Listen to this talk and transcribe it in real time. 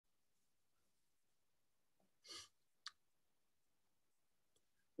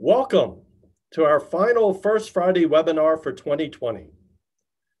Welcome to our final First Friday webinar for 2020.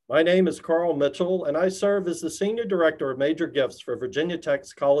 My name is Carl Mitchell, and I serve as the Senior Director of Major Gifts for Virginia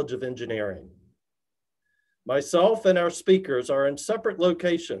Tech's College of Engineering. Myself and our speakers are in separate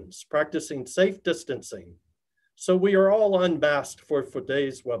locations, practicing safe distancing, so we are all unmasked for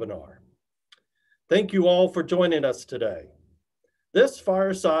today's webinar. Thank you all for joining us today. This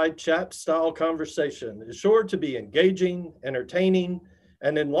fireside chat-style conversation is sure to be engaging, entertaining,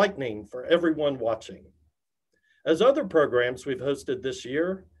 and enlightening for everyone watching. As other programs we've hosted this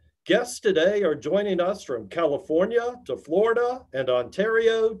year, guests today are joining us from California to Florida and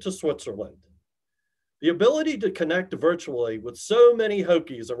Ontario to Switzerland. The ability to connect virtually with so many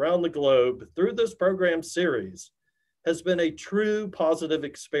Hokies around the globe through this program series has been a true positive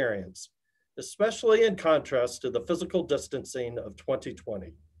experience, especially in contrast to the physical distancing of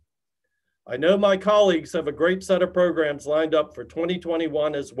 2020. I know my colleagues have a great set of programs lined up for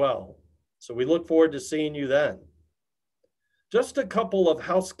 2021 as well, so we look forward to seeing you then. Just a couple of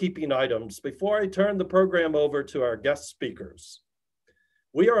housekeeping items before I turn the program over to our guest speakers.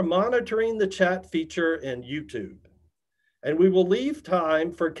 We are monitoring the chat feature in YouTube, and we will leave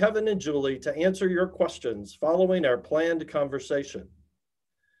time for Kevin and Julie to answer your questions following our planned conversation.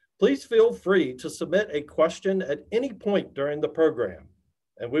 Please feel free to submit a question at any point during the program,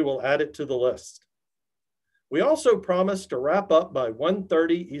 and we will add it to the list. We also promise to wrap up by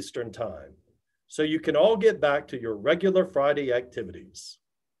 1:30 Eastern Time, so you can all get back to your regular Friday activities.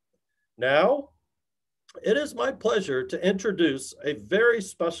 Now, it is my pleasure to introduce a very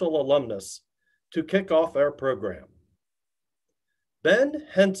special alumnus to kick off our program. Ben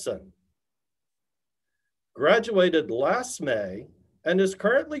Henson graduated last May and is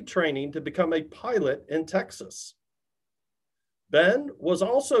currently training to become a pilot in Texas. Ben was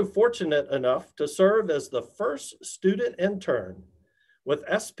also fortunate enough to serve as the first student intern with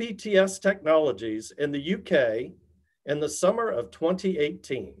SPTS Technologies in the UK in the summer of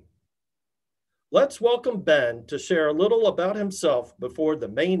 2018. Let's welcome Ben to share a little about himself before the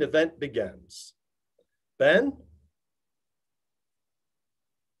main event begins. Ben?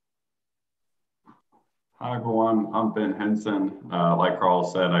 Hi everyone, I'm Ben Henson. Like Carl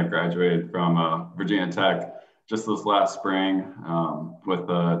said, I graduated from Virginia Tech just this last spring with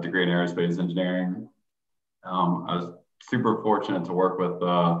a degree in aerospace engineering. I was super fortunate to work with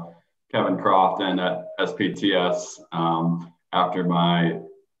Kevin Crofton at SPTS after my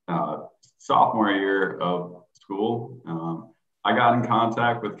sophomore year of school. I got in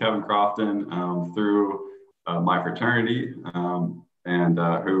contact with Kevin Crofton through my fraternity and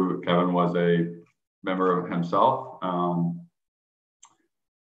who Kevin was a member of himself. I'm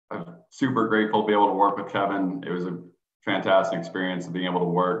super grateful to be able to work with Kevin. It was a fantastic experience of being able to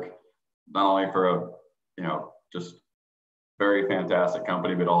work not only for a, just very fantastic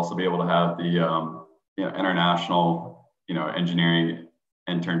company, but also be able to have the, international, engineering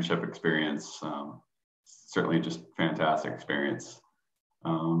internship experience. Certainly just fantastic experience.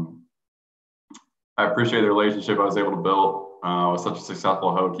 I appreciate the relationship I was able to build with such a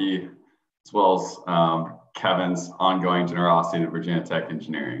successful Hokie, as well as Kevin's ongoing generosity to Virginia Tech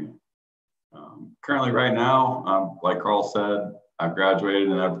Engineering. Currently right now, like Carl said, I've graduated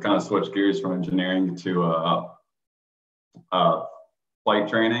and I've kind of switched gears from engineering to flight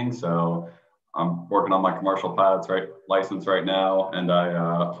training. So I'm working on my commercial pilots license right now, and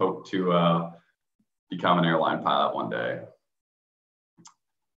I hope to become an airline pilot one day.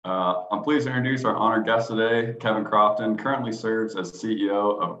 I'm pleased to introduce our honored guest today. Kevin Crofton currently serves as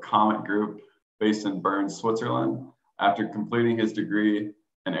CEO of Comet Group based in Bern, Switzerland. After completing his degree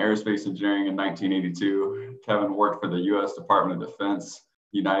in aerospace engineering in 1982, Kevin worked for the U.S. Department of Defense,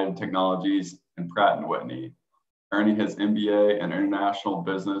 United Technologies, and Pratt & Whitney, earning his MBA in International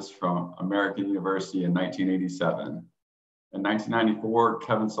Business from American University in 1987. In 1994,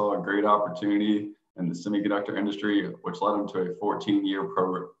 Kevin saw a great opportunity in the semiconductor industry, which led him to a 14-year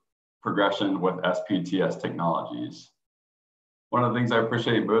progression with SPTS Technologies. One of the things I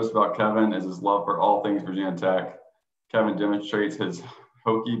appreciate most about Kevin is his love for all things Virginia Tech. Kevin demonstrates his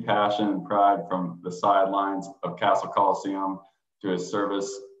Hokie passion and pride from the sidelines of Castle Coliseum to his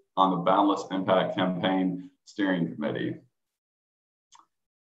service on the Boundless Impact Campaign Steering Committee.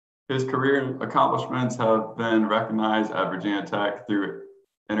 His career accomplishments have been recognized at Virginia Tech through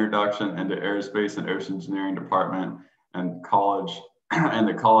introduction into Aerospace and Ocean Engineering Department and the College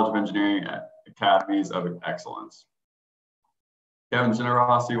of Engineering Academies of Excellence. Kevin's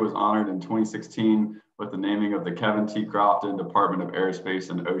generosity was honored in 2016 with the naming of the Kevin T. Crofton Department of Aerospace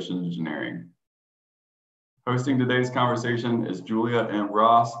and Ocean Engineering. Hosting today's conversation is Julia M.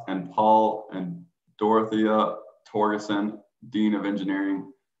 Ross and Paul and Dorothea Torgerson, Dean of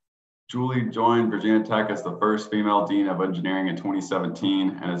Engineering. Julie joined Virginia Tech as the first female dean of engineering in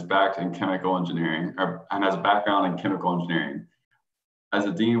 2017 and is backed in chemical engineering, and has a background in chemical engineering. As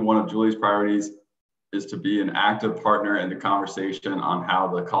a dean, one of Julie's priorities is to be an active partner in the conversation on how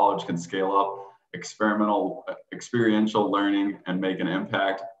the college can scale up experiential learning and make an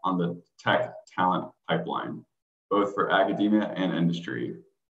impact on the tech talent pipeline, both for academia and industry.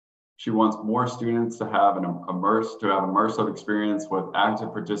 She wants more students to have immersive experience with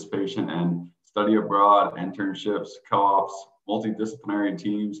active participation in study abroad, internships, co-ops, multidisciplinary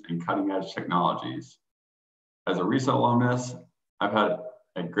teams, and cutting-edge technologies. As a recent alumnus, I've had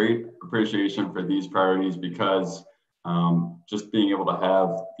a great appreciation for these priorities because just being able to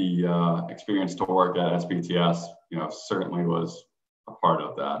have the experience to work at SPTS, certainly was a part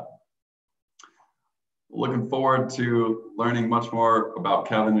of that. Looking forward to learning much more about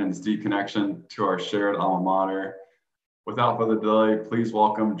Kevin and his deep connection to our shared alma mater. Without further delay, please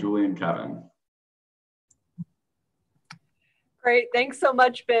welcome Julie and Kevin. Great. Thanks so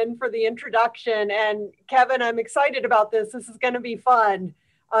much, Ben, for the introduction. And Kevin, I'm excited about this. This is going to be fun.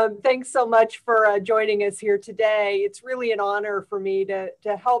 Thanks so much for joining us here today. It's really an honor for me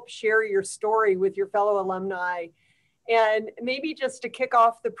to help share your story with your fellow alumni. And maybe just to kick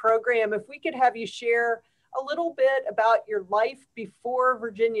off the program, if we could have you share a little bit about your life before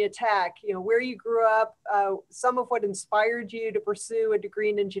Virginia Tech, where you grew up, some of what inspired you to pursue a degree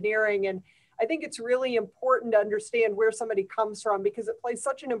in engineering. And I think it's really important to understand where somebody comes from because it plays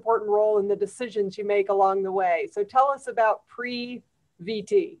such an important role in the decisions you make along the way. So tell us about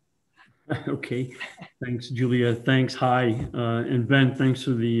pre-VT. Okay, thanks, Julia. Thanks, hi. And Ben, thanks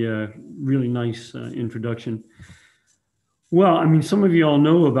for the really nice introduction. Well, I mean, some of you all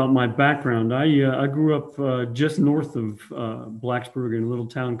know about my background. I grew up just north of Blacksburg in a little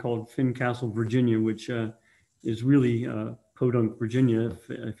town called Fincastle, Virginia, which is really Podunk, Virginia,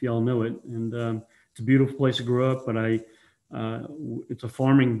 if y'all know it. And it's a beautiful place to grow up, but it's a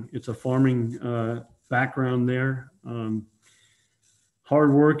farming background there.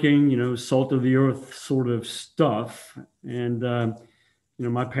 Hardworking, salt of the earth sort of stuff. And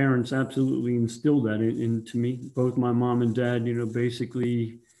my parents absolutely instilled that into me. Both my mom and dad,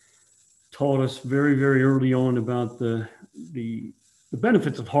 basically taught us very, very early on about the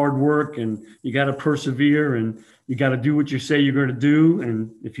benefits of hard work, and you got to persevere, and you got to do what you say you're going to do.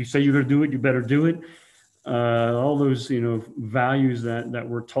 And if you say you're going to do it, you better do it. All those, values that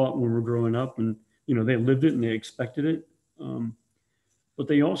were taught when we're growing up, and, they lived it and they expected it. But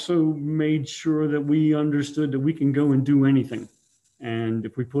they also made sure that we understood that we can go and do anything. And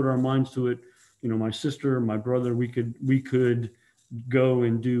if we put our minds to it, my sister, my brother, we could go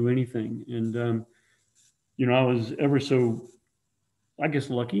and do anything. And, I was ever so, I guess,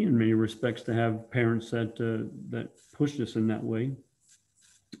 lucky in many respects to have parents that pushed us in that way.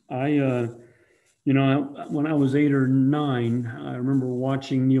 When I was 8 or 9, I remember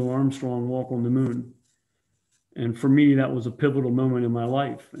watching Neil Armstrong walk on the moon. And for me, that was a pivotal moment in my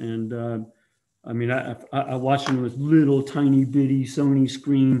life. And, I watched him on this little tiny bitty Sony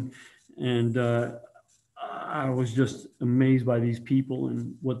screen, and I was just amazed by these people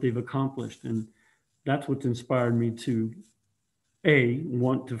and what they've accomplished. And that's what's inspired me to A,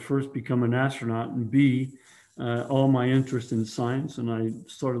 want to first become an astronaut, and B, all my interest in science. And I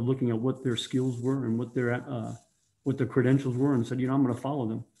started looking at what their skills were and what their credentials were, and said, I'm going to follow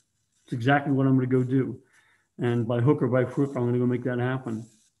them. It's exactly what I'm going to go do. And by hook or by crook, I'm going to go make that happen.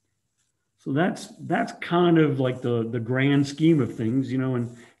 So that's kind of like the grand scheme of things,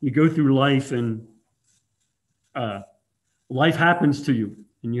 and you go through life, and life happens to you,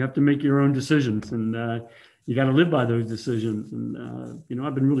 and you have to make your own decisions, and you got to live by those decisions. And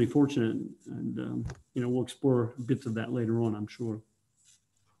I've been really fortunate, and we'll explore bits of that later on, I'm sure.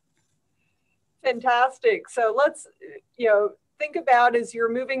 Fantastic. So let's think about as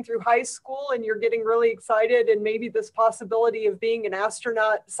you're moving through high school and you're getting really excited and maybe this possibility of being an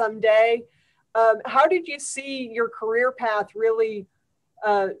astronaut someday. How did you see your career path really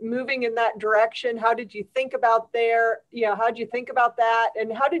moving in that direction? How did you think about how did you think about that?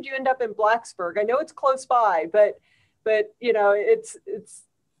 And how did you end up in Blacksburg? I know it's close by, but it's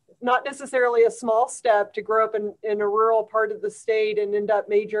not necessarily a small step to grow up in a rural part of the state and end up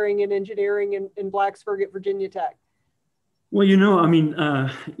majoring in engineering in Blacksburg at Virginia Tech. Well, you're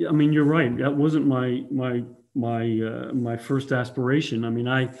right. That wasn't my first aspiration.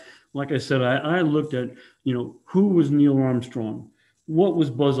 Like I said, I looked at, who was Neil Armstrong? What was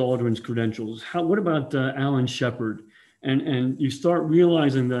Buzz Aldrin's credentials? What about Alan Shepard? And you start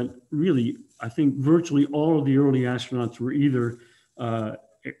realizing that really, I think virtually all of the early astronauts were either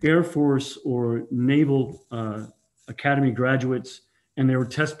Air Force or Naval Academy graduates, and they were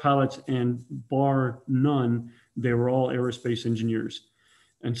test pilots, and bar none, they were all aerospace engineers.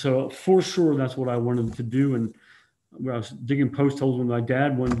 And so for sure, that's what I wanted to do. And I was digging post holes with my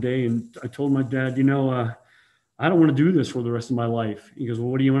dad one day, and I told my dad, I don't want to do this for the rest of my life. He goes, well,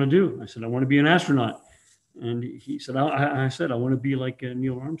 what do you want to do? I said, I want to be an astronaut. And he said, I said, I want to be like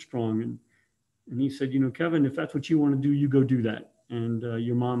Neil Armstrong. And he said, Kevin, if that's what you want to do, you go do that. And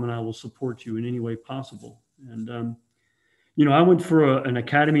your mom and I will support you in any way possible. And, I went for an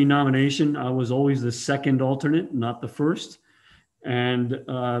Academy nomination. I was always the second alternate, not the first. And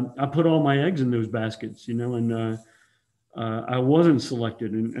I put all my eggs in those baskets, and I wasn't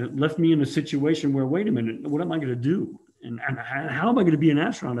selected. And it left me in a situation where, wait a minute, what am I going to do? And how am I going to be an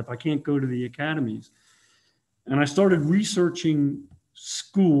astronaut if I can't go to the academies? And I started researching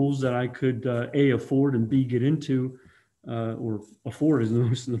schools that I could A, afford, and B, get into, or afford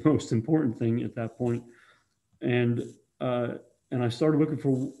is the most important thing at that point. And I started looking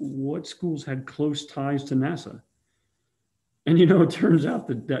for what schools had close ties to NASA. And, it turns out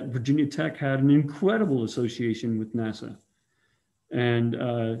that Virginia Tech had an incredible association with NASA,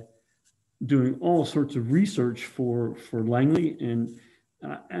 and doing all sorts of research for Langley. And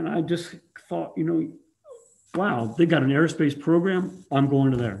I just thought, wow, they got an aerospace program. I'm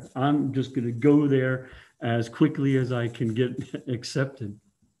going to there. I'm just going to go there as quickly as I can get accepted.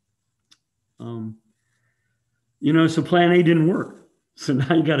 So plan A didn't work. So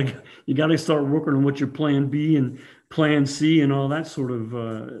now you got to start working on what your plan B and plan C and all that sort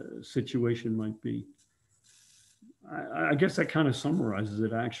of situation might be. I guess that kind of summarizes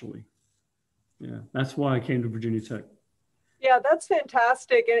it, actually. Yeah, that's why I came to Virginia Tech. Yeah, that's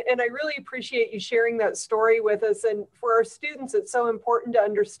fantastic. And I really appreciate you sharing that story with us. And for our students, it's so important to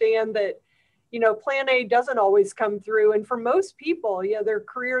understand that, plan A doesn't always come through. And for most people, their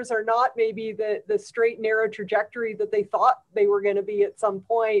careers are not maybe the straight, narrow trajectory that they thought they were going to be at some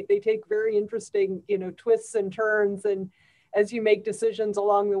point. They take very interesting, twists and turns, and as you make decisions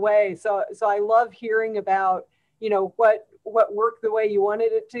along the way. So I love hearing about, what worked the way you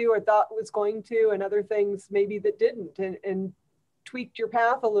wanted it to or thought was going to, and other things maybe that didn't, and tweaked your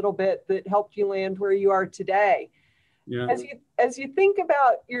path a little bit that helped you land where you are today. Yeah. As you think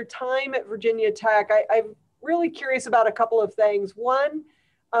about your time at Virginia Tech, I'm really curious about a couple of things. One,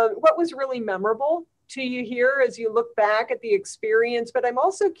 what was really memorable to you here as you look back at the experience? But I'm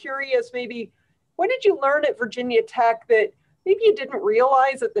also curious, maybe, what did you learn at Virginia Tech that maybe you didn't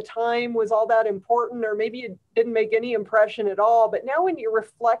realize at the time was all that important, or maybe it didn't make any impression at all, but now when you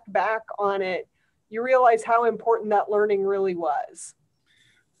reflect back on it, you realize how important that learning really was?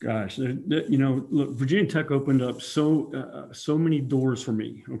 Gosh, look, Virginia Tech opened up so many doors for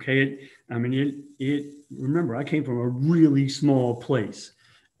me. Okay, remember, I came from a really small place,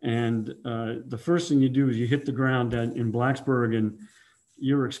 and the first thing you do is you hit the ground in Blacksburg, and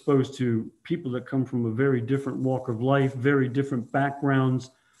you're exposed to people that come from a very different walk of life, very different backgrounds,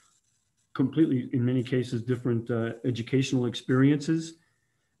 completely, in many cases, different educational experiences.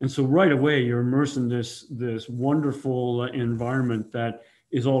 And so right away, you're immersed in this wonderful environment that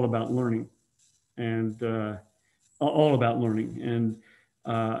is all about learning, and all about learning. And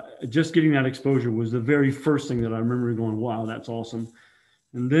just getting that exposure was the very first thing that I remember going, wow, that's awesome.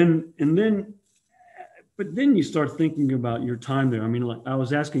 But then you start thinking about your time there. I mean, like I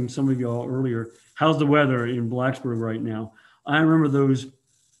was asking some of y'all earlier, how's the weather in Blacksburg right now? I remember those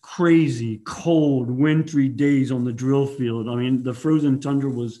crazy, cold, wintry days on the drill field. I mean, the frozen tundra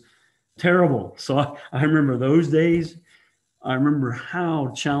was terrible. So I remember those days. I remember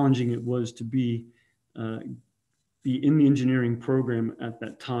how challenging it was to be in the engineering program at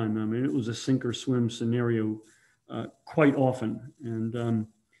that time. I mean, it was a sink or swim scenario quite often. And,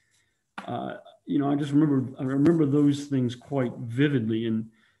 I remember those things quite vividly. And,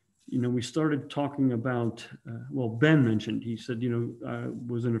 we started talking about, Ben mentioned, he said, I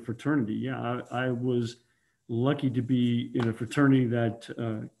was in a fraternity. Yeah, I was lucky to be in a fraternity that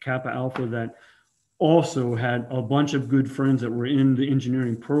Kappa Alpha that also had a bunch of good friends that were in the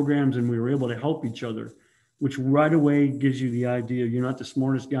engineering programs, and we were able to help each other, which right away gives you the idea you're not the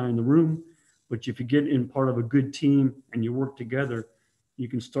smartest guy in the room, but if you get in part of a good team and you work together, you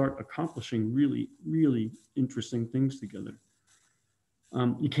can start accomplishing really, really interesting things together.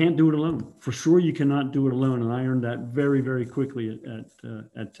 You can't do it alone. For sure, you cannot do it alone. And I learned that very, very quickly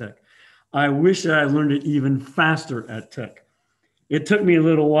at Tech. I wish that I learned it even faster at Tech. It took me a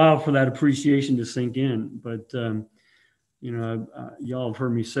little while for that appreciation to sink in, but y'all have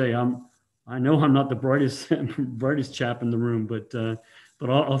heard me say I know I'm not the brightest chap in the room, but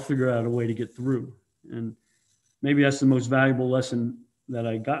I'll figure out a way to get through. And maybe that's the most valuable lesson that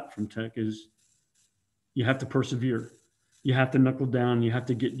I got from Tech is you have to persevere. you have to knuckle down. You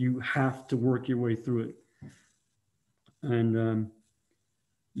have to work your way through it. And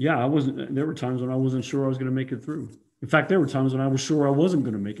yeah, there were times when I wasn't sure I was going to make it through. In fact, there were times when I was sure I wasn't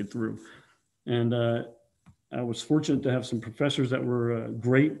going to make it through. And I was fortunate to have some professors that were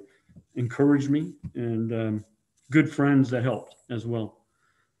great, encouraged me, and good friends that helped as well.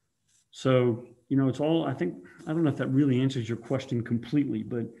 So, it's all, I don't know if that really answers your question completely,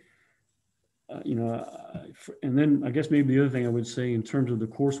 but, and then I guess maybe the other thing I would say in terms of the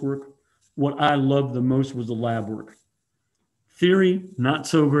coursework, what I loved the most was the lab work. Theory, not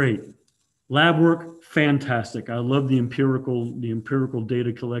so great. Lab work, fantastic. I love the empirical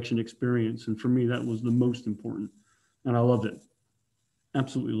data collection experience. And for me, that was the most important. And I loved it.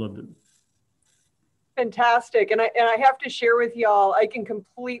 Absolutely loved it. Fantastic. And I have to share with y'all, I can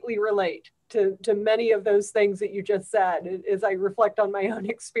completely relate to many of those things that you just said as I reflect on my own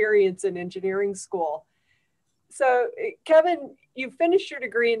experience in engineering school. So Kevin, you finished your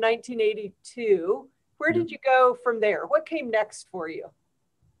degree in 1982. Where did you go from there? What came next for you?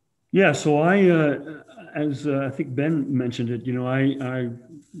 Yeah, so I, as I think Ben mentioned it, I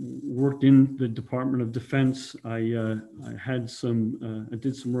worked in the Department of Defense. I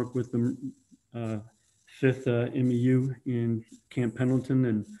did some work with the 5th MEU in Camp Pendleton,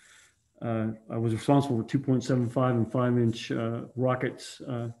 and I was responsible for 2.75 and 5-inch rockets.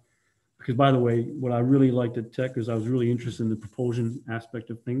 Because by the way, what I really liked at Tech is I was really interested in the propulsion aspect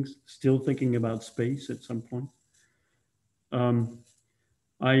of things, still thinking about space at some point.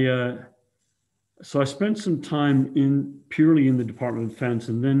 So I spent some time purely in the Department of Defense,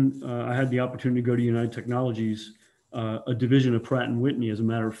 and then I had the opportunity to go to United Technologies, a division of Pratt & Whitney, as a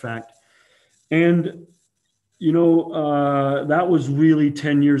matter of fact. And, that was really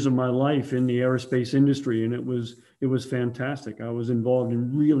 10 years of my life in the aerospace industry, and it was fantastic. I was involved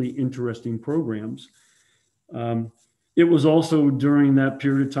in really interesting programs. It was also during that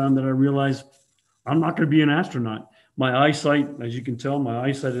period of time that I realized I'm not going to be an astronaut. My eyesight, as you can tell,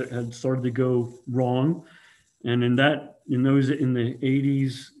 had started to go wrong. And in the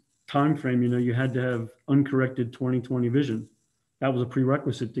 80s timeframe, you had to have uncorrected 20/20 vision. That was a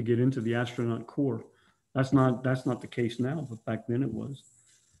prerequisite to get into the astronaut corps. That's not the case now, but back then it was.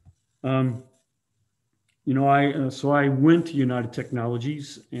 So I went to United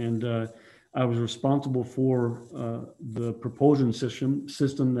Technologies, and I was responsible for the propulsion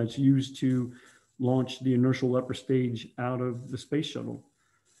system that's used to launch the inertial upper stage out of the space shuttle.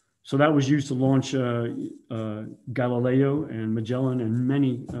 So that was used to launch Galileo and Magellan and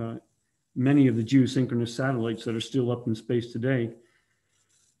many of the geosynchronous satellites that are still up in space today.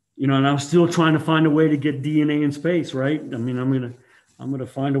 And I was still trying to find a way to get DNA in space, right? I mean, I'm gonna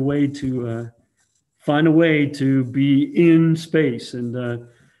find a way to be in space, and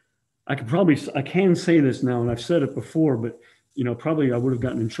I can say this now, and I've said it before, but probably I would have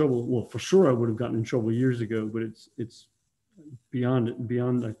gotten in trouble. Well, for sure I would have gotten in trouble years ago, but it's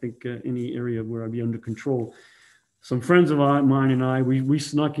beyond I think any area where I'd be under control. Some friends of mine and I, we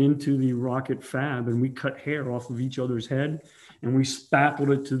snuck into the rocket fab, and we cut hair off of each other's head, and we spackled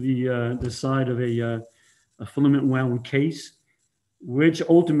it to the side of a filament wound case, which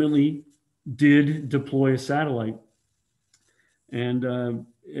ultimately did deploy a satellite. And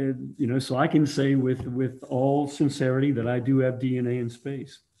so I can say with all sincerity that I do have DNA in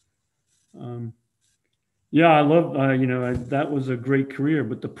space. Yeah, I love, that was a great career.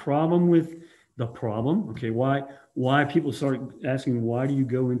 But the problem, okay, why people start asking, why do you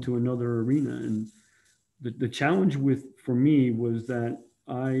go into another arena? And the challenge for me was that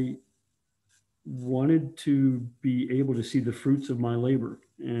I wanted to be able to see the fruits of my labor.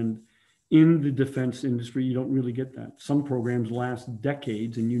 And in the defense industry, you don't really get that. Some programs last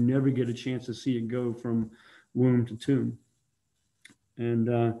decades, and you never get a chance to see it go from womb to tomb.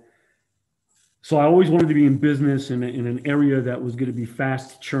 And so I always wanted to be in business in an area that was going to be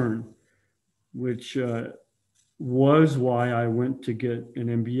fast churn, which was why I went to get an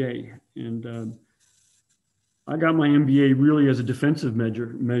MBA. And I got my MBA really as a defensive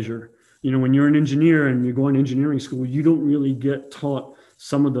measure. When you're an engineer and you're going to engineering school, you don't really get taught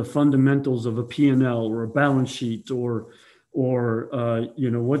some of the fundamentals of a P&L or a balance sheet or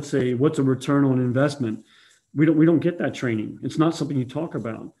what's a return on investment. We don't get that training. It's not something you talk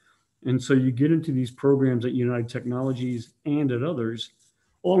about. And so you get into these programs at United Technologies and at others,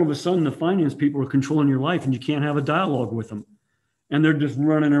 all of a sudden the finance people are controlling your life and you can't have a dialogue with them. And they're just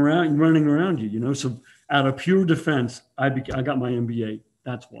running around you, So out of pure defense, I got my MBA.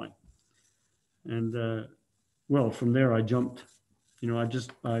 That's why. And from there I jumped. I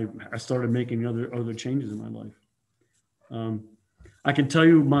started making other changes in my life. I can tell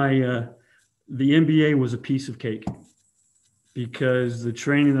you the MBA was a piece of cake. because the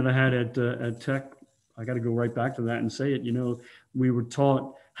training that I had at Tech, I got to go right back to that and say it. We were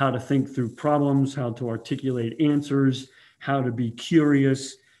taught how to think through problems, how to articulate answers, how to be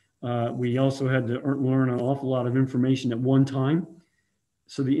curious. We also had to learn an awful lot of information at one time.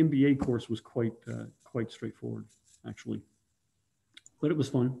 So the MBA course was quite straightforward, actually, but it was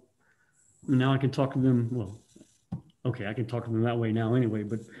fun. And now I can talk to them. Well, okay, I can talk to them that way now anyway,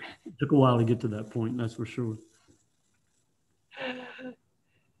 but it took a while to get to that point, that's for sure.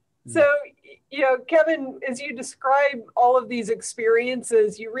 So, Kevin, as you describe all of these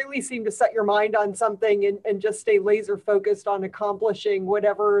experiences, you really seem to set your mind on something and just stay laser focused on accomplishing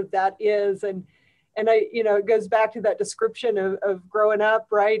whatever that is. And it goes back to that description of growing up,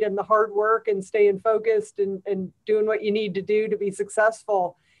 right? And the hard work and staying focused and doing what you need to do to be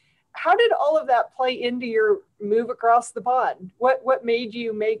successful. How did all of that play into your move across the pond? What made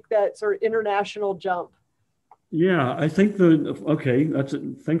you make that sort of international jump? Yeah, I think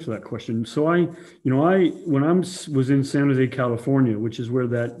thanks for that question. So when I was in San Jose, California, which is where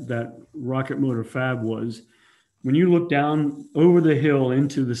that rocket motor fab was, when you look down over the hill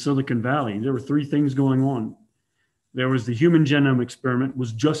into the Silicon Valley, there were three things going on. There was the human genome experiment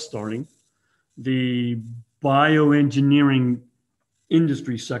was just starting. The bioengineering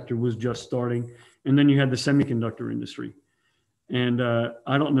industry sector was just starting. And then you had the semiconductor industry. And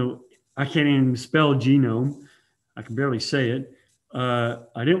I don't know, I can't even spell genome. I can barely say it. I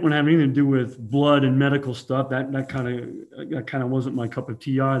didn't want to have anything to do with blood and medical stuff. That kind of wasn't my cup of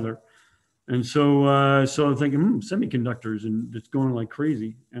tea either. And so I'm thinking semiconductors, and it's going like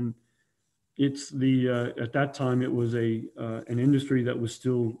crazy. And it's at that time it was an industry that was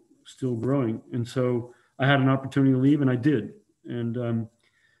still growing. And so I had an opportunity to leave, and I did. And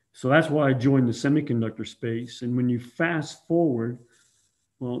so that's why I joined the semiconductor space. And when you fast forward,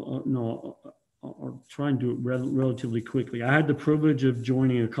 I'll try and do it relatively quickly. I had the privilege of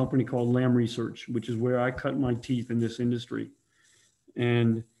joining a company called Lam Research, which is where I cut my teeth in this industry.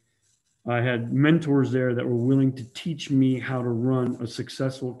 And I had mentors there that were willing to teach me how to run a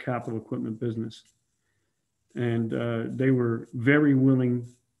successful capital equipment business. And they were very willing.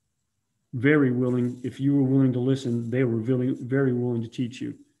 If you were willing to listen, they were very willing to teach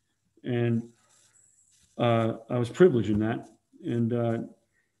you. And I was privileged in that. And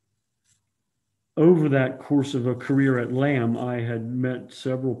over that course of a career at Lam, I had met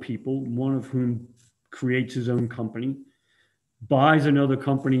several people, one of whom creates his own company, buys another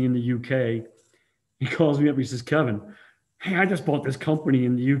company in the UK. He calls me up, he says, Kevin, hey, I just bought this company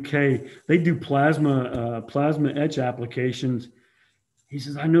in the UK. They do plasma etch applications. He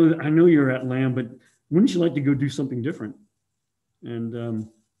says, I know you're at Lam, but wouldn't you like to go do something different? And,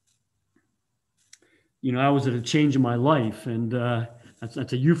 I was at a change in my life, and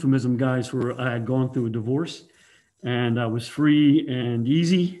that's a euphemism, guys, for I had gone through a divorce, and I was free and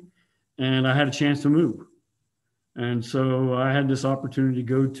easy, and I had a chance to move. And so I had this opportunity to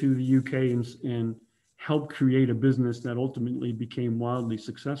go to the UK and help create a business that ultimately became wildly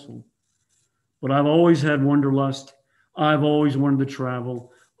successful. But I've always had wanderlust. I've always wanted to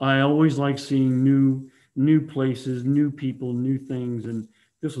travel. I always like seeing new places, new people, new things. And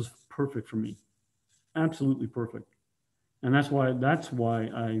this was perfect for me. Absolutely perfect. And that's why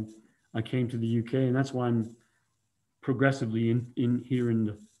I came to the UK, and that's why I'm progressively in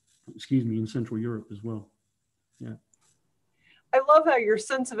Central Europe as well. Yeah. I love how your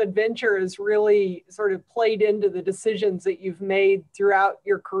sense of adventure has really sort of played into the decisions that you've made throughout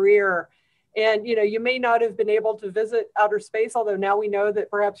your career. And, you may not have been able to visit outer space, although now we know that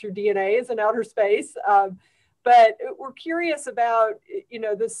perhaps your DNA is in outer space. But we're curious about,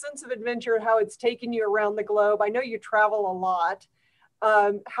 the sense of adventure, how it's taken you around the globe. I know you travel a lot.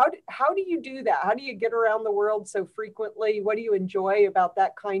 How do you do that? How do you get around the world so frequently? What do you enjoy about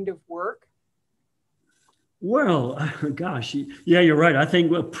that kind of work? Well, gosh, yeah, you're right. I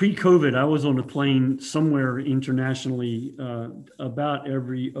think pre-COVID, I was on a plane somewhere internationally about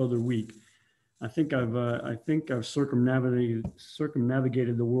every other week. I think I've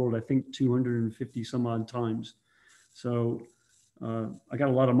circumnavigated the world, I think 250 some odd times. So I got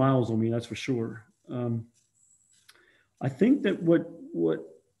a lot of miles on me, that's for sure. I think that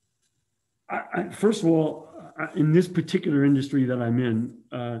first of all, in this particular industry that I'm in,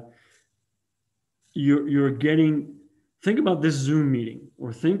 think about this Zoom meeting,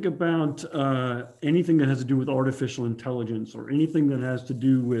 or think about anything that has to do with artificial intelligence, or anything that has to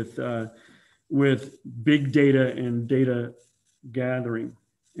do with big data and data gathering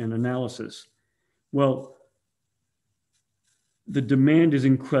and analysis. Well, the demand is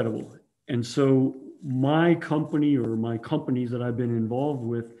incredible. And so my company, or my companies that I've been involved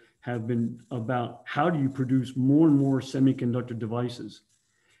with, have been about how do you produce more and more semiconductor devices.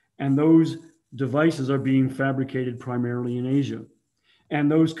 And those devices are being fabricated primarily in Asia. And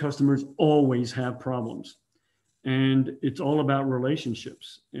those customers always have problems. And it's all about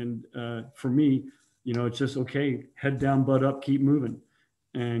relationships. And for me, it's just, okay, head down, butt up, keep moving.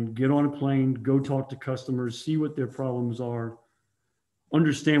 And get on a plane, go talk to customers, see what their problems are,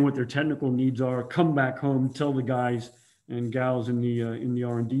 understand what their technical needs are, come back home, tell the guys and gals in the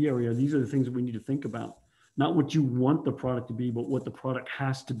R&D area, these are the things that we need to think about. Not what you want the product to be, but what the product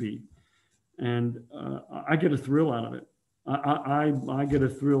has to be. And I get a thrill out of it. I get a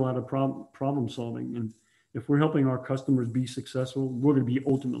thrill out of problem solving. And if we're helping our customers be successful, we're going to be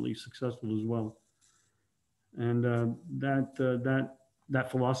ultimately successful as well. And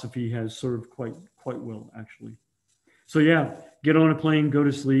that philosophy has served quite well, actually. So yeah, get on a plane, go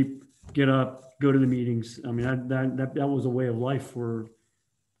to sleep, get up, go to the meetings. I mean, that was a way of life for,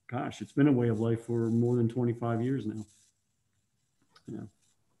 gosh, it's been a way of life for more than 25 years now. Yeah.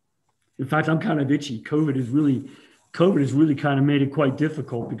 In fact, I'm kind of itchy. COVID has really kind of made it quite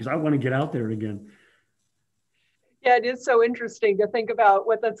difficult because I want to get out there again. Yeah, it is so interesting to think about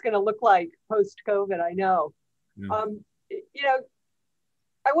what that's going to look like post-COVID. I know. Yeah.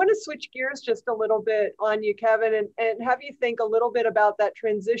 I want to switch gears just a little bit on you, Kevin, and have you think a little bit about that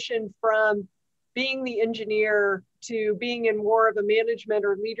transition from being the engineer to being in more of a management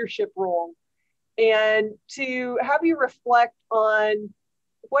or leadership role, and to have you reflect on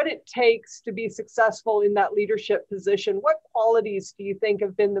what it takes to be successful in that leadership position. What qualities do you think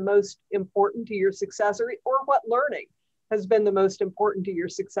have been the most important to your success, or what learning has been the most important to your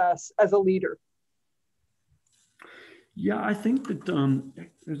success as a leader? Yeah, I think that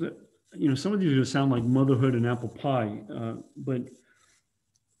there's some of these are going to sound like motherhood and apple pie, but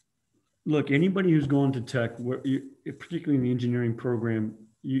look, anybody who's gone to tech, particularly in the engineering program,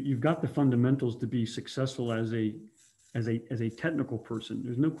 you've got the fundamentals to be successful as a technical person.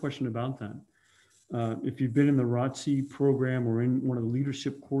 There's no question about that. If you've been in the ROTC program or in one of the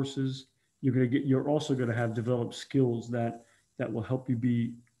leadership courses, you're also going to have developed skills that will help you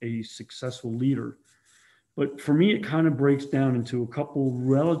be a successful leader. But for me, it kind of breaks down into a couple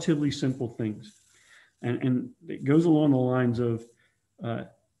relatively simple things. And it goes along the lines of,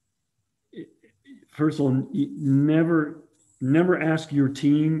 first of all, never ask your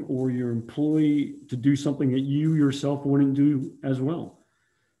team or your employee to do something that you yourself wouldn't do as well.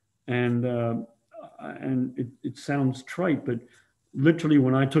 And it sounds trite, but literally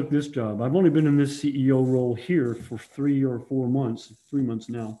when I took this job, I've only been in this CEO role here for 3 months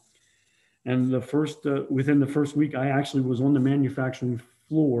now. And within the first week, I actually was on the manufacturing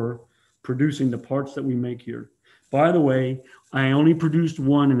floor producing the parts that we make here. By the way, I only produced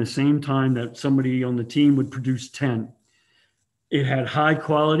one in the same time that somebody on the team would produce 10. It had high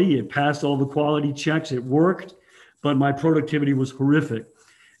quality. It passed all the quality checks. It worked, but my productivity was horrific.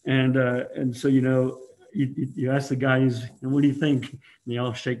 And so, you ask the guys, and what do you think? And they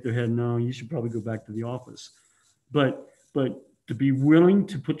all shake their head. No, you should probably go back to the office. But to be willing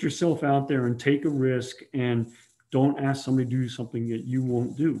to put yourself out there and take a risk, and don't ask somebody to do something that you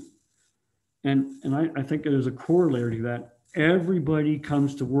won't do. And I think there's a corollary to that. Everybody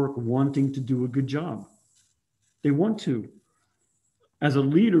comes to work wanting to do a good job. They want to. As a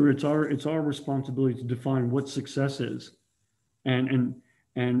leader, it's our responsibility to define what success is, and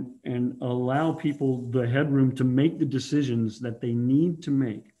allow people the headroom to make the decisions that they need to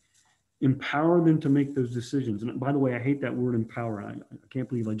make. Empower them to make those decisions. And by the way, I hate that word empower. I can't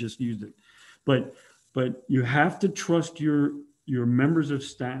believe I just used it. But you have to trust your members of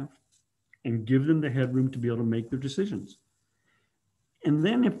staff and give them the headroom to be able to make their decisions. And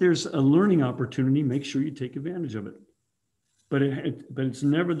then if there's a learning opportunity, make sure you take advantage of it. But it's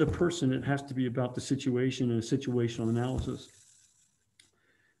never the person. It has to be about the situation and a situational analysis.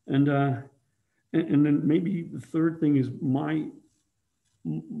 And then maybe the third thing is my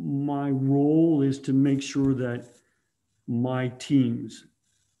role is to make sure that my teams,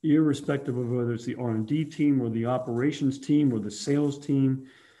 irrespective of whether it's the R&D team or the operations team or the sales team,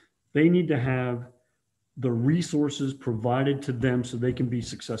 they need to have the resources provided to them so they can be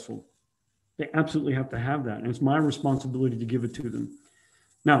successful. They absolutely have to have that. And it's my responsibility to give it to them.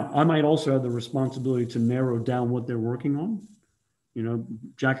 Now, I might also have the responsibility to narrow down what they're working on.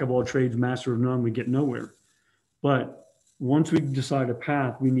 Jack of all trades, master of none, we get nowhere. But once we decide a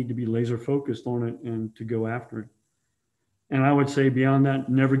path, we need to be laser focused on it and to go after it. And I would say beyond that,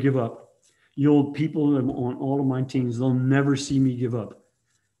 never give up. People on all of my teams, they'll never see me give up.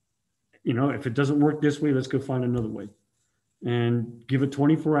 If it doesn't work this way, let's go find another way. And give it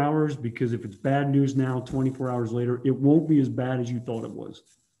 24 hours, because if it's bad news now, 24 hours later, it won't be as bad as you thought it was.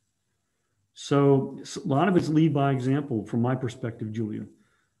 So a lot of it's lead by example from my perspective, Julia.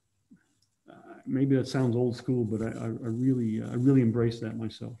 Maybe that sounds old school, but I really embrace that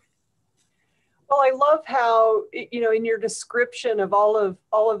myself. Well, I love how, in your description of all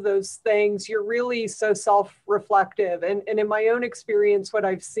of those things, you're really so self-reflective. And in my own experience, what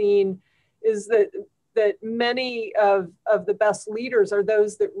I've seen is that many of the best leaders are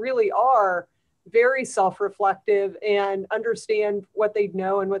those that really are very self-reflective and understand what they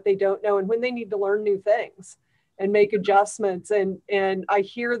know and what they don't know, and when they need to learn new things and make adjustments. And I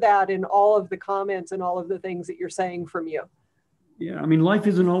hear that in all of the comments and all of the things that you're saying from you. Yeah, I mean, life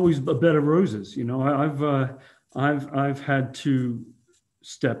isn't always a bed of roses. I've had to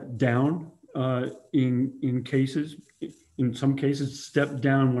step down in cases. In some cases, step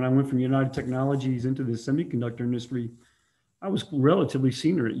down. When I went from United Technologies into the semiconductor industry, I was relatively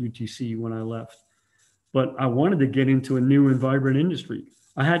senior at UTC when I left, but I wanted to get into a new and vibrant industry.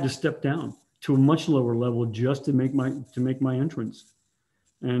 I had to step down to a much lower level just to make my entrance,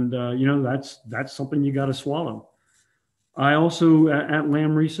 and that's something you got to swallow. I also, at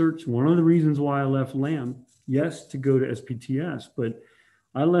Lam Research, one of the reasons why I left Lam, yes, to go to SPTS, but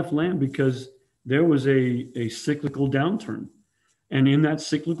I left Lam because there was a cyclical downturn. And in that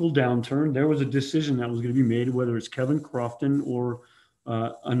cyclical downturn, there was a decision that was going to be made, whether it's Kevin Crofton or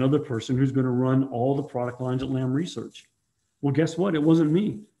another person who's going to run all the product lines at Lam Research. Well, guess what? It wasn't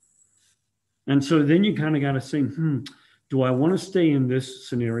me. And so then you kind of got to think, do I want to stay in this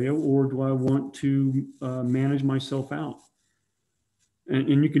scenario, or do I want to manage myself out?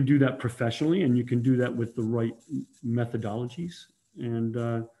 And you can do that professionally, and you can do that with the right methodologies, and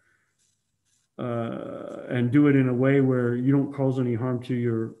do it in a way where you don't cause any harm to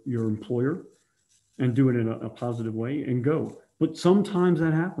your employer, and do it in a positive way and go. But sometimes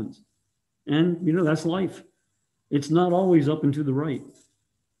that happens, and that's life. It's not always up and to the right,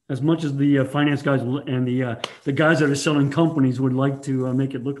 as much as the finance guys and the guys that are selling companies would like to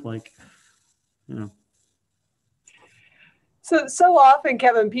make it look like. So often,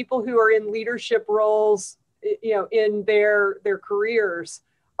 Kevin, people who are in leadership roles, in their careers,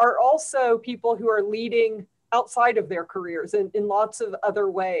 are also people who are leading outside of their careers in lots of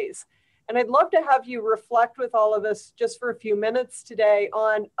other ways. And I'd love to have you reflect with all of us just for a few minutes today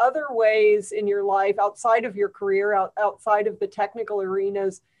on other ways in your life outside of your career, outside of the technical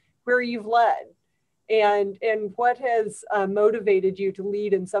arenas, where you've led, and what has motivated you to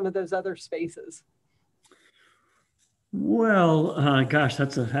lead in some of those other spaces. Well, gosh,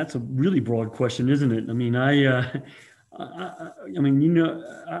 that's a really broad question, isn't it? I mean, I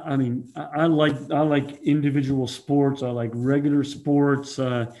like individual sports. I like regular sports.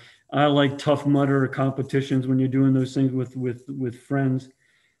 I like Tough Mudder competitions when you're doing those things with friends.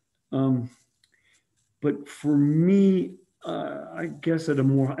 But for me, I guess at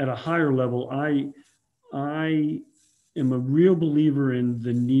a higher level, I am a real believer in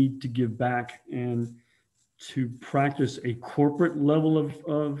the need to give back and to practice a corporate level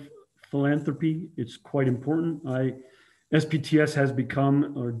of philanthropy. It's quite important. SPTS has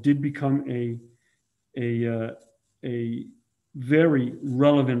become, or did become, a very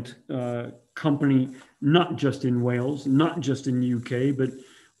relevant company, not just in Wales, not just in the UK, but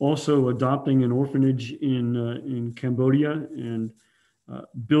also adopting an orphanage in Cambodia, and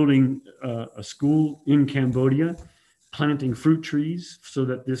building a school in Cambodia, planting fruit trees so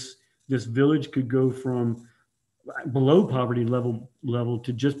that this village could go from below poverty level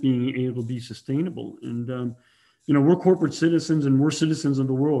to just being able to be sustainable. And we're corporate citizens, and we're citizens of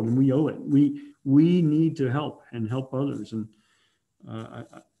the world, and we owe it. We need to help others, and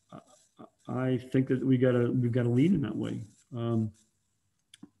I think that we've got to lead in that way.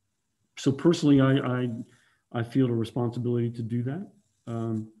 So personally, I feel a responsibility to do that.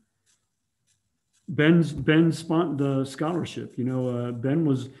 Ben's the scholarship. Ben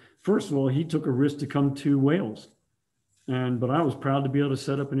was, first of all, he took a risk to come to Wales, but I was proud to be able to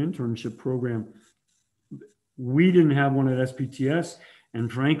set up an internship program. We didn't have one at SPTS,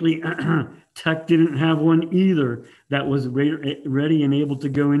 and frankly, Tech didn't have one either that was ready and able to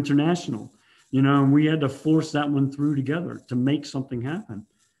go international. And we had to force that one through together to make something happen.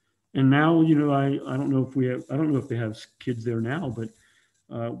 And now, I don't know if they have kids there now, but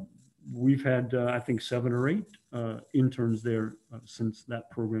we've had, I think, 7 or 8 interns there since that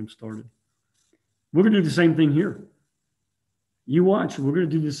program started. We're going to do the same thing here. You watch, we're going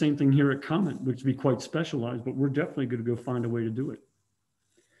to do the same thing here at Comet, which will be quite specialized, but we're definitely going to go find a way to do it.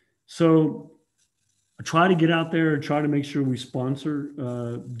 So I try to get out there and try to make sure we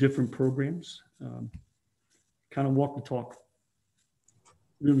sponsor different programs, kind of walk the talk.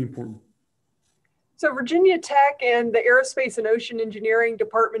 Really important. So Virginia Tech and the Aerospace and Ocean Engineering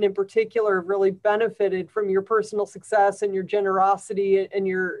Department in particular have really benefited from your personal success and your generosity and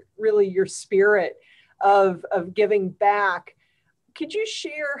your spirit of giving back. Could you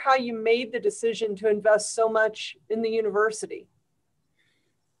share how you made the decision to invest so much in the university?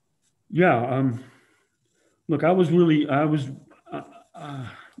 Yeah, look,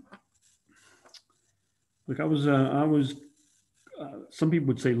 some people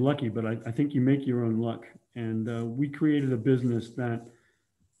would say lucky, but I think you make your own luck. And we created a business that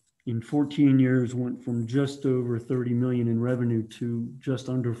in 14 years went from just over 30 million in revenue to just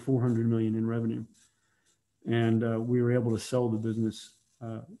under 400 million in revenue. And we were able to sell the business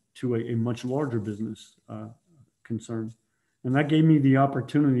to a much larger business concern. And that gave me the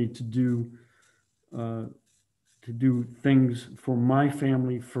opportunity to do things for my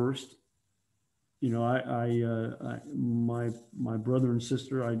family first. You know, my brother and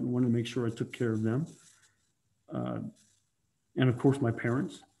sister, I wanted to make sure I took care of them. And of course, my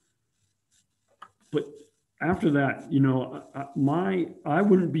parents. But after that, you know, I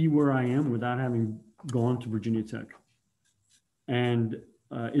wouldn't be where I am without having gone to Virginia Tech. And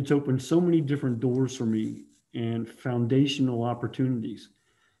it's opened so many different doors for me and foundational opportunities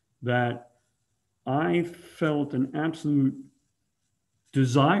that I felt an absolute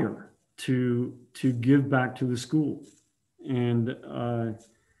desire to give back to the school. And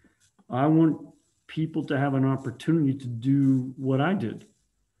I want people to have an opportunity to do what I did.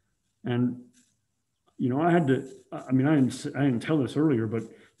 And, you know, I didn't tell this earlier, but,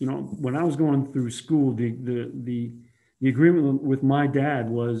 you know, when I was going through school, the agreement with my dad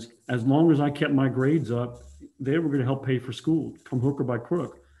was, as long as I kept my grades up, they were going to help pay for school, come hook or by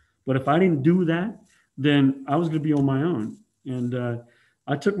crook. But if I didn't do that, then I was going to be on my own. And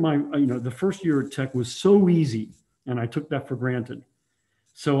I took the first year at Tech was so easy, and I took that for granted.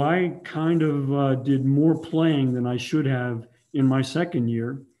 So I kind of did more playing than I should have in my second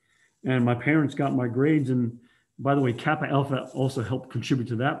year. And my parents got my grades. And by the way, Kappa Alpha also helped contribute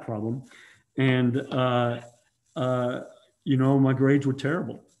to that problem. And, you know, my grades were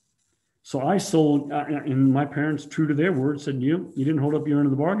terrible. So I sold, and my parents, true to their word, said, you didn't hold up your end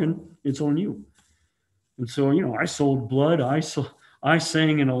of the bargain. It's on you. And so, you know, I sold blood. I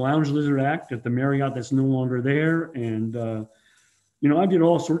sang in a Lounge Lizard act at the Marriott that's no longer there. And, you know, I did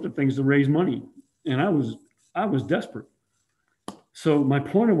all sorts of things to raise money. And I was desperate. So my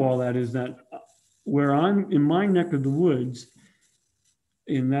point of all that is that where I'm in my neck of the woods,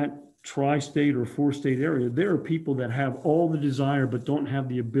 in that tri-state or four-state area, there are people that have all the desire but don't have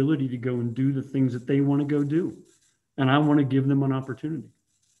the ability to go and do the things that they want to go do. And I want to give them an opportunity.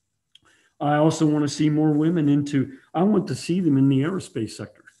 I also want to see more women I want to see them in the aerospace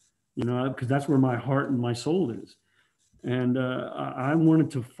sector, you know, because that's where my heart and my soul is. And I wanted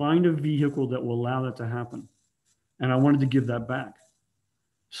to find a vehicle that will allow that to happen. And I wanted to give that back.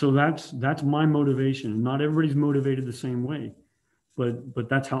 So that's my motivation. Not everybody's motivated the same way, but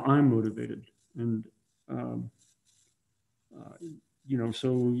that's how I'm motivated. And, you know,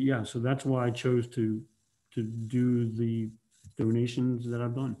 so that's why I chose to do the donations that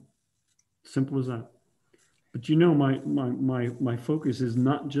I've done. Simple as that. But you know, my focus is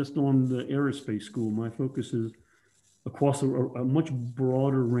not just on the aerospace school. My focus is across a much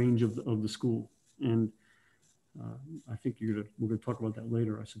broader range of the school. And I think we're going to talk about that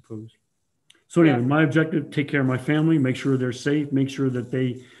later, I suppose. So anyway, my objective, take care of my family, make sure they're safe, make sure that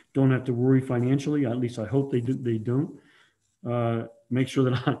they don't have to worry financially. At least I hope they don't. Make sure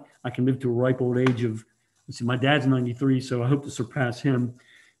that I can live to a ripe old age of, let's see, my dad's 93, so I hope to surpass him.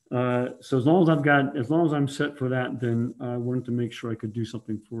 So as long as I'm set for that, then I wanted to make sure I could do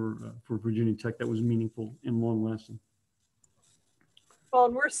something for Virginia Tech that was meaningful and long lasting. Well,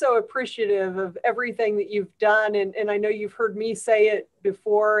 and we're so appreciative of everything that you've done. And I know you've heard me say it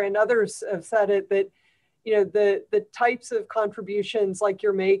before and others have said it, that, you know, the types of contributions like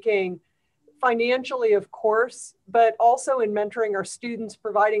you're making financially, of course, but also in mentoring our students,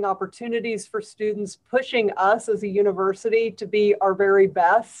 providing opportunities for students, pushing us as a university to be our very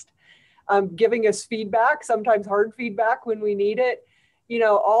best, giving us feedback, sometimes hard feedback when we need it. You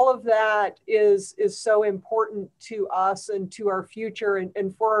know, all of that is so important to us and to our future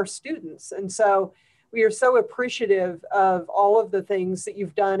and for our students. And so we are so appreciative of all of the things that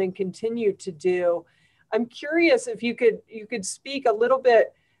you've done and continue to do. I'm curious if you could speak a little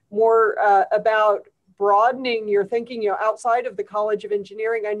bit more about broadening your thinking, you know, outside of the College of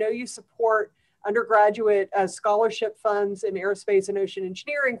Engineering. I know you support undergraduate scholarship funds in aerospace and ocean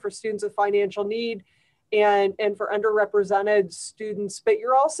engineering for students with financial need and for underrepresented students, but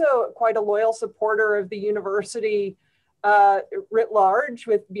you're also quite a loyal supporter of the university writ large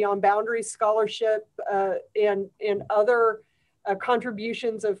with Beyond Boundaries Scholarship and other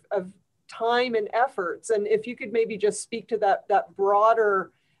contributions of time and efforts. And if you could maybe just speak to that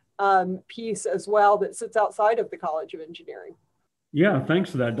broader piece as well that sits outside of the College of Engineering. Yeah, thanks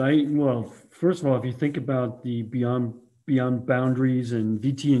for that. Well, first of all, if you think about the Beyond Boundaries and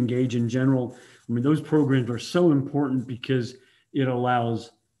VT Engage in general, I mean, those programs are so important because it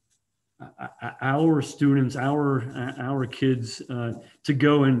allows our students, our kids to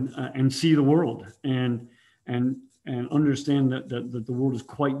go and see the world and understand that the world is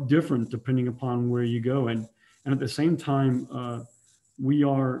quite different depending upon where you go. And at the same time,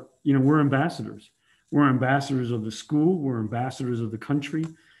 we're ambassadors. We're ambassadors of the school. We're ambassadors of the country.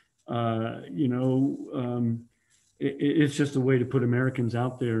 It's just a way to put Americans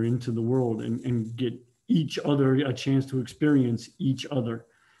out there into the world and get each other a chance to experience each other.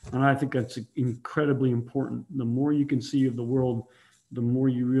 And I think that's incredibly important. The more you can see of the world, the more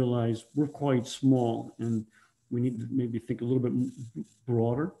you realize we're quite small and we need to maybe think a little bit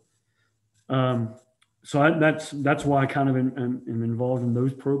broader. So that's why I kind of am involved in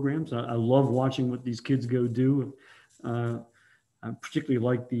those programs. I love watching what these kids go do. I particularly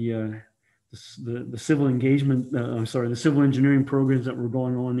like the civil engagement. The civil engineering programs that were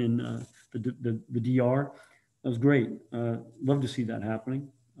going on in the DR. That was great. Love to see that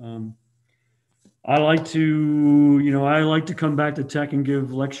happening. I like to come back to tech and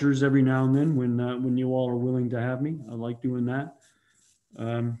give lectures every now and then when you all are willing to have me. I like doing that.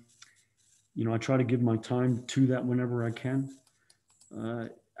 I try to give my time to that whenever I can.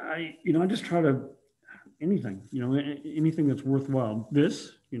 I just try to anything that's worthwhile.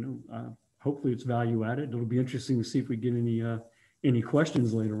 Hopefully it's value added. It'll be interesting to see if we get any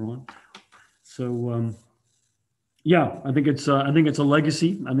questions later on. So yeah, I think it's a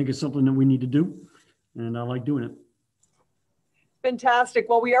legacy. I think it's something that we need to do, and I like doing it. Fantastic.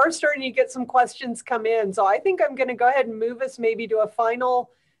 Well, we are starting to get some questions come in, so I think I'm going to go ahead and move us maybe to a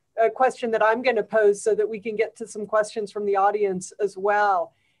final question that I'm going to pose so that we can get to some questions from the audience as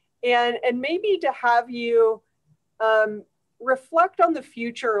well. And maybe to have you reflect on the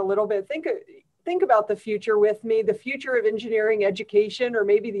future a little bit. Think about the future with me, the future of engineering education, or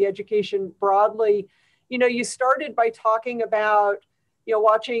maybe the education broadly. You started by talking about,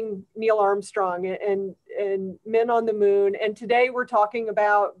 watching Neil Armstrong and men on the moon. And today we're talking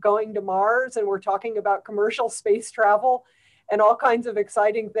about going to Mars, and we're talking about commercial space travel and all kinds of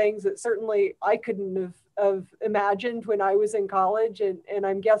exciting things that certainly I couldn't have imagined when I was in college. And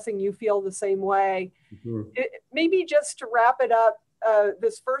I'm guessing you feel the same way. Sure. Maybe just to wrap it up,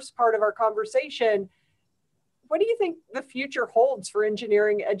 this first part of our conversation, what do you think the future holds for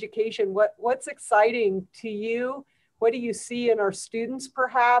engineering education? What's exciting to you? What do you see in our students,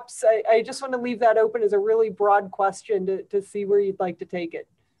 perhaps? I just want to leave that open as a really broad question to see where you'd like to take it.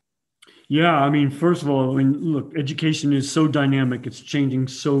 Yeah, I mean, first of all, look, education is so dynamic. It's changing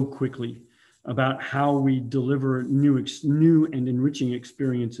so quickly about how we deliver new and enriching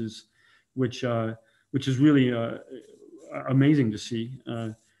experiences, which is really amazing to see.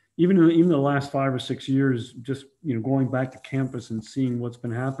 Even the last 5 or 6 years, just going back to campus and seeing what's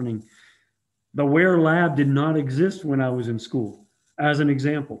been happening. The Ware Lab did not exist when I was in school, as an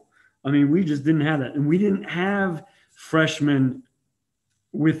example. I mean, we just didn't have that, and we didn't have freshmen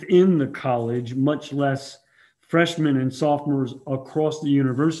within the college, much less freshmen and sophomores across the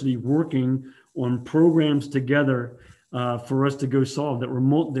university working on programs together for us to go solve that were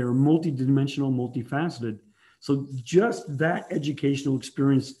they're multidimensional, multifaceted. So just that educational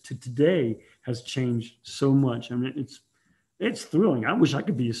experience to today has changed so much. I mean, it's thrilling. I wish I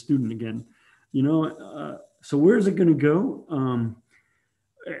could be a student again. So where's it going to go?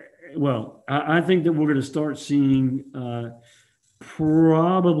 Well, I think that we're going to start seeing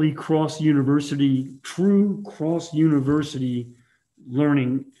probably true cross-university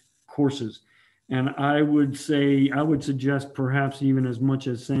learning courses. And I would suggest perhaps even as much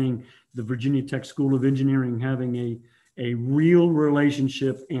as saying the Virginia Tech School of Engineering having a real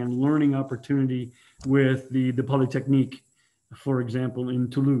relationship and learning opportunity with the Polytechnique, for example, in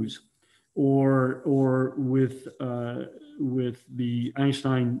Toulouse, or with the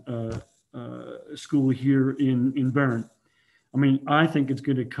Einstein School here in Bern. I mean, I think it's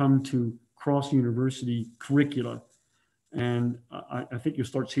going to come to cross-university curricula, and I think you'll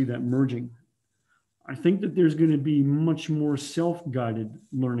start to see that merging. I think that there's going to be much more self-guided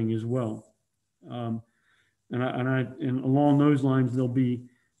learning as well. And along those lines, there'll be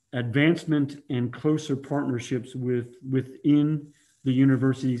advancement and closer partnerships within the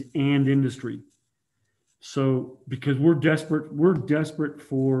universities and industry. So, because we're desperate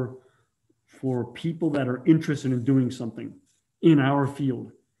for people that are interested in doing something in our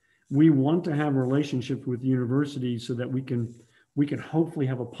field. We want to have relationships with universities so that we can hopefully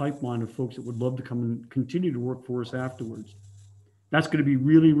have a pipeline of folks that would love to come and continue to work for us afterwards. That's going to be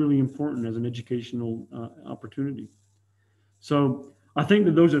really, really important as an educational opportunity. So I think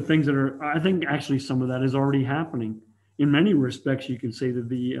that those are things that are, I think actually some of that is already happening. In many respects, you can say that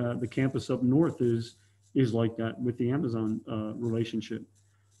the campus up north is like that with the Amazon relationship.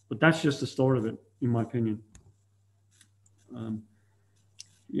 But that's just the start of it, in my opinion.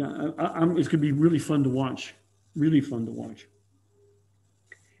 Yeah, it's going to be really fun to watch. Really fun to watch.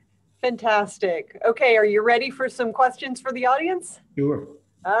 Fantastic. Okay, are you ready for some questions for the audience? Sure.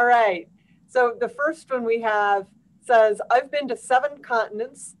 All right. So the first one we have says, I've been to 7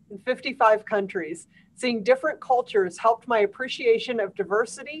 continents in 55 countries. Seeing different cultures helped my appreciation of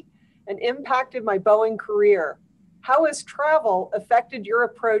diversity and impacted my Boeing career. How has travel affected your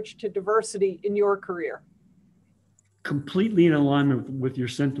approach to diversity in your career? Completely in alignment with your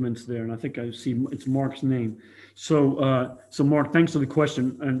sentiments there. And I think I see it's Mark's name. So, so Mark, thanks for the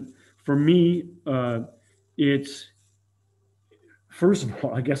question. And for me, it's, first of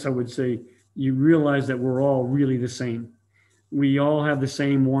all, I guess I would say you realize that we're all really the same. We all have the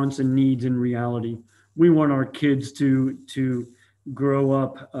same wants and needs in reality. We want our kids to grow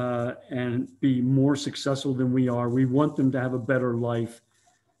up and be more successful than we are. We want them to have a better life.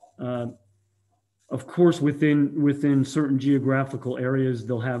 Of course, within certain geographical areas,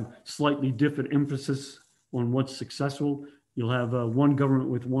 they'll have slightly different emphasis on what's successful. You'll have one government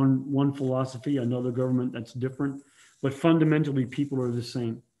with one philosophy, another government that's different, but fundamentally people are the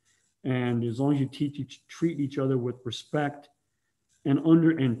same. And as long as you treat each other with respect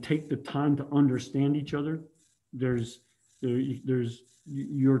and take the time to understand each other,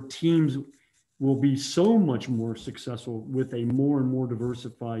 your teams will be so much more successful with a more and more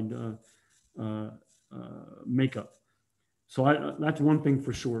diversified makeup. So that's one thing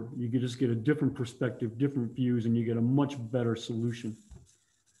for sure. You can just get a different perspective, different views, and you get a much better solution.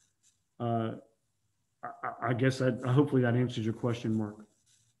 I guess hopefully that answers your question, Mark.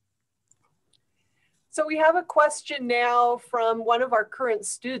 So we have a question now from one of our current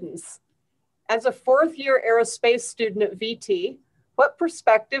students. As a 4th-year aerospace student at VT, what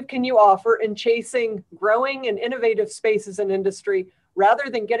perspective can you offer in chasing growing and innovative spaces in industry rather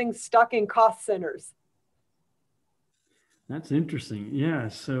than getting stuck in cost centers? That's interesting. Yeah.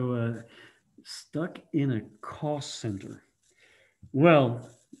 So stuck in a cost center. Well,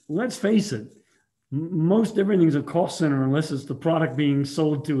 let's face it. Most everything's a cost center unless it's the product being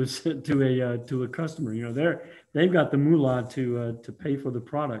sold to a customer. You know, they've got the moolah to pay for the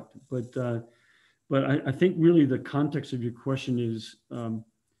product. But I think really the context of your question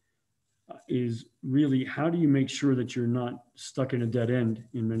is really how do you make sure that you're not stuck in a dead end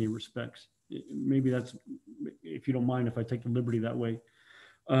in many respects? Maybe that's, if you don't mind if I take the liberty that way.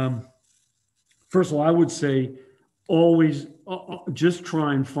 First of all, I would say always just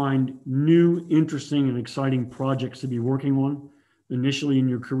try and find new, interesting, and exciting projects to be working on initially in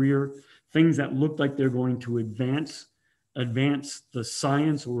your career, things that look like they're going to advance the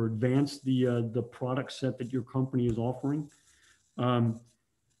science or advance the product set that your company is offering.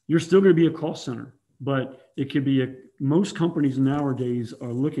 You're still going to be a cost center, but it could be most companies nowadays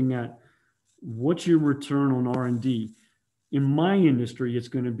are looking at what's your return on R&D. In my industry, it's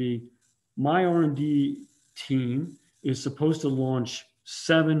going to be my R&D team is supposed to launch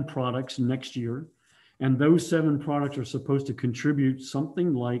 7 products next year. And those 7 products are supposed to contribute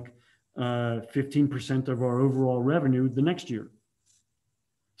something like 15% of our overall revenue the next year.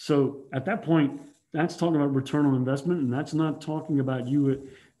 So at that point, that's talking about return on investment. And that's not talking about you,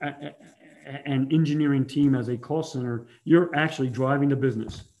 an engineering team as a cost center. You're actually driving the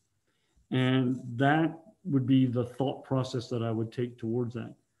business. And that would be the thought process that I would take towards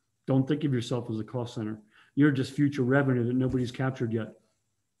that. Don't think of yourself as a cost center. You're just future revenue that nobody's captured yet.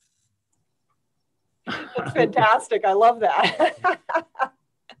 That's fantastic. I love that.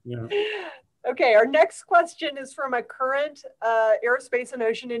 Yeah. Okay, our next question is from a current aerospace and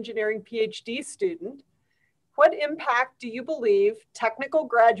ocean engineering PhD student. What impact do you believe technical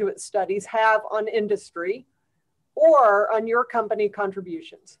graduate studies have on industry or on your company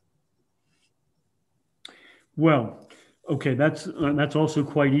contributions? Well, okay, that's also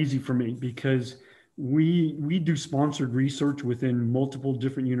quite easy for me because we do sponsored research within multiple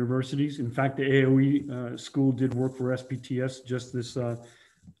different universities. In fact, the AOE school did work for SPTS just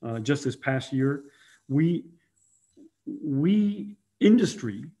this past year. We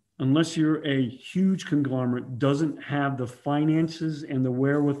industry, unless you're a huge conglomerate, doesn't have the finances and the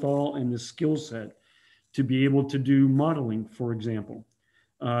wherewithal and the skill set to be able to do modeling, for example.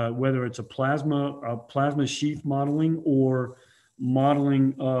 whether it's a plasma sheath modeling or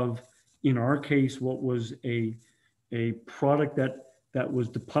modeling of, in our case, what was a product that was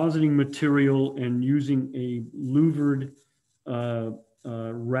depositing material and using a louvered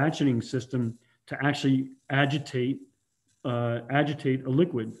ratcheting system to actually agitate a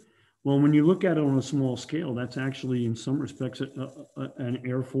liquid. Well, when you look at it on a small scale, that's actually in some respects an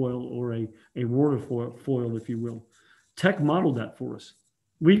airfoil or a water foil, if you will. Tech modeled that for us.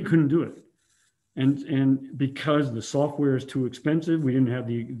 We couldn't do it. And because the software is too expensive, we didn't have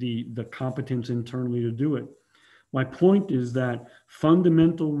the competence internally to do it. My point is that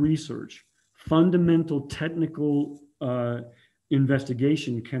fundamental research, fundamental technical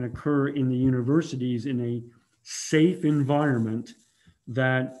investigation can occur in the universities in a safe environment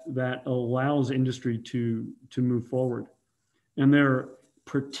that allows industry to move forward. And there,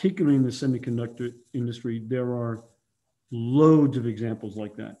 particularly in the semiconductor industry, there are loads of examples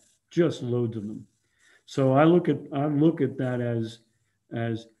like that, just loads of them. So I look at that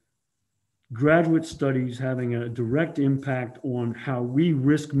as graduate studies having a direct impact on how we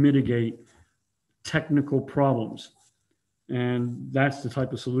risk mitigate technical problems. And that's the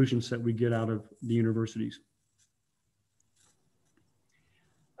type of solution set we get out of the universities.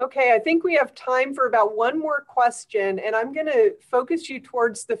 Okay, I think we have time for about one more question, and I'm going to focus you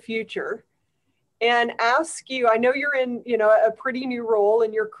towards the future and ask you, I know you're in, a pretty new role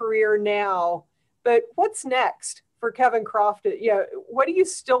in your career now, but what's next for Kevin Crofton? What do you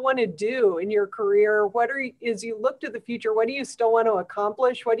still want to do in your career? As you look to the future, what do you still want to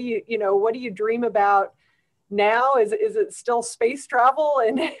accomplish? What do you dream about now? Is it still space travel,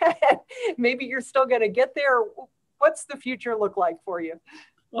 and maybe you're still going to get there? What's the future look like for you?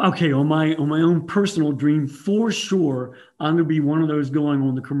 Okay, on my own personal dream, for sure, I'm going to be one of those going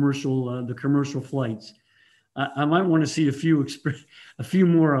on the commercial flights. I might want to see a few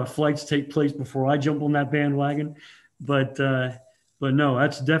more flights take place before I jump on that bandwagon, but no,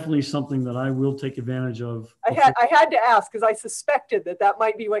 that's definitely something that I will take advantage of. I had to ask because I suspected that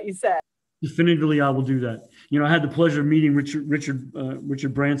might be what you said. Definitively, I will do that. I had the pleasure of meeting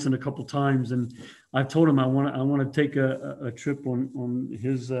Richard Branson a couple times, and I've told him I want to take a trip on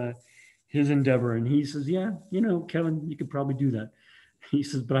his endeavor, and he says, "Yeah, Kevin, you could probably do that." He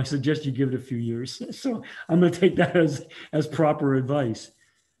says, "But I suggest you give it a few years." So I'm going to take that as proper advice.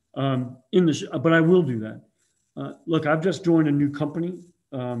 But I will do that. Look, I've just joined a new company.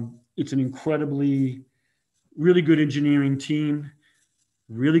 It's an incredibly, really good engineering team.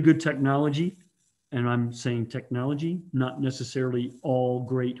 Really good technology, and I'm saying technology, not necessarily all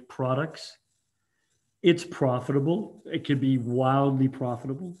great products. It's profitable. It could be wildly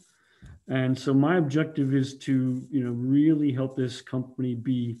profitable. And so my objective is to, really help this company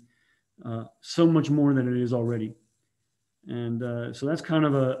be so much more than it is already. And so that's kind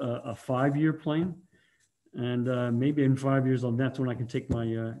of a 5-year plan. And maybe in 5 years, that's when I can take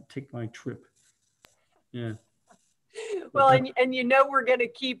my trip. Yeah. Well, and we're going to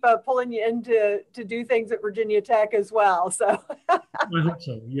keep pulling you in to do things at Virginia Tech as well. So I hope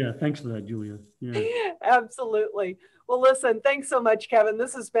so. Yeah. Thanks for that, Julia. Yeah. Absolutely. Well, listen, thanks so much, Kevin.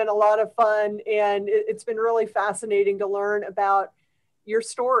 This has been a lot of fun, and it's been really fascinating to learn about your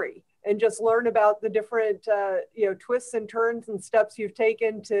story and just learn about the different twists and turns and steps you've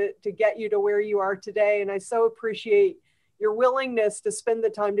taken to get you to where you are today. And I so appreciate your willingness to spend the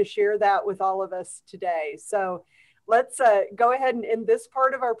time to share that with all of us today. So let's go ahead and end this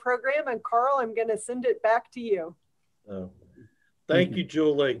part of our program. And Carl, I'm going to send it back to you. Oh, thank you,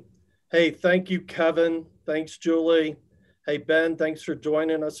 Julie. Hey, thank you, Kevin. Thanks, Julie. Hey, Ben, thanks for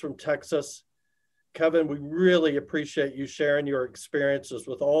joining us from Texas. Kevin, we really appreciate you sharing your experiences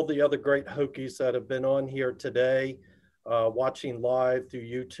with all the other great Hokies that have been on here today, watching live through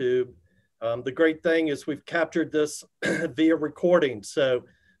YouTube. The great thing is we've captured this via recording. So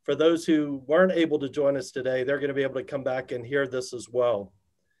for those who weren't able to join us today, they're going to be able to come back and hear this as well.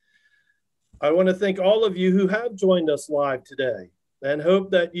 I want to thank all of you who have joined us live today and hope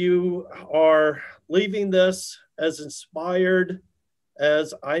that you are leaving this as inspired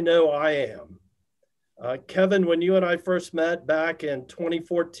as I know I am. Kevin, when you and I first met back in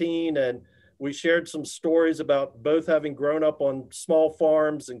 2014, and we shared some stories about both having grown up on small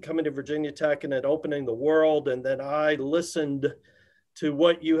farms and coming to Virginia Tech and then opening the world, and then I listened to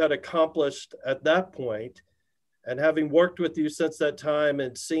what you had accomplished at that point, and having worked with you since that time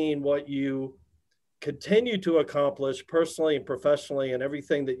and seeing what you continue to accomplish personally and professionally and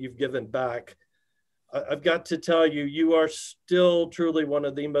everything that you've given back, I've got to tell you, you are still truly one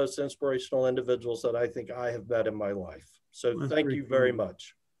of the most inspirational individuals that I think I have met in my life. So thank you very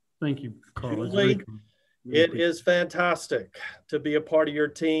much. Thank you, Carl. Julie, It is fantastic to be a part of your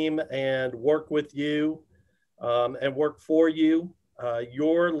team and work with you and work for you.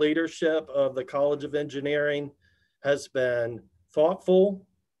 Your leadership of the College of Engineering has been thoughtful.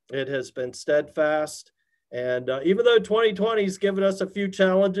 It has been steadfast. And even though 2020 has given us a few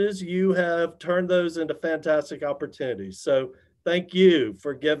challenges, you have turned those into fantastic opportunities. So thank you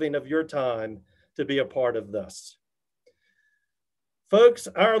for giving of your time to be a part of this. Folks,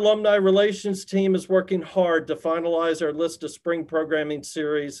 our alumni relations team is working hard to finalize our list of spring programming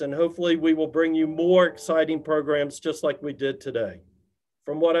series, and hopefully we will bring you more exciting programs just like we did today.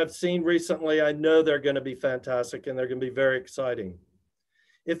 From what I've seen recently, I know they're going to be fantastic and they're going to be very exciting.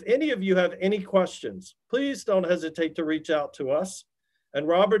 If any of you have any questions, please don't hesitate to reach out to us. And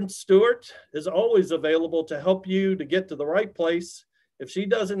Robin Stewart is always available to help you to get to the right place if she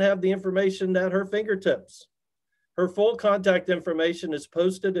doesn't have the information at her fingertips. Her full contact information is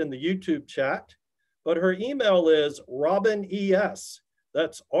posted in the YouTube chat, but her email is robines,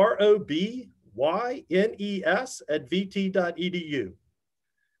 that's ROBYNES @vt.edu.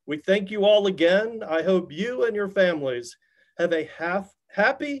 We thank you all again. I hope you and your families have a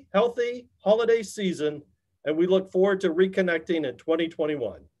happy, healthy holiday season, and we look forward to reconnecting in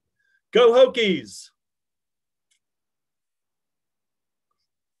 2021. Go Hokies!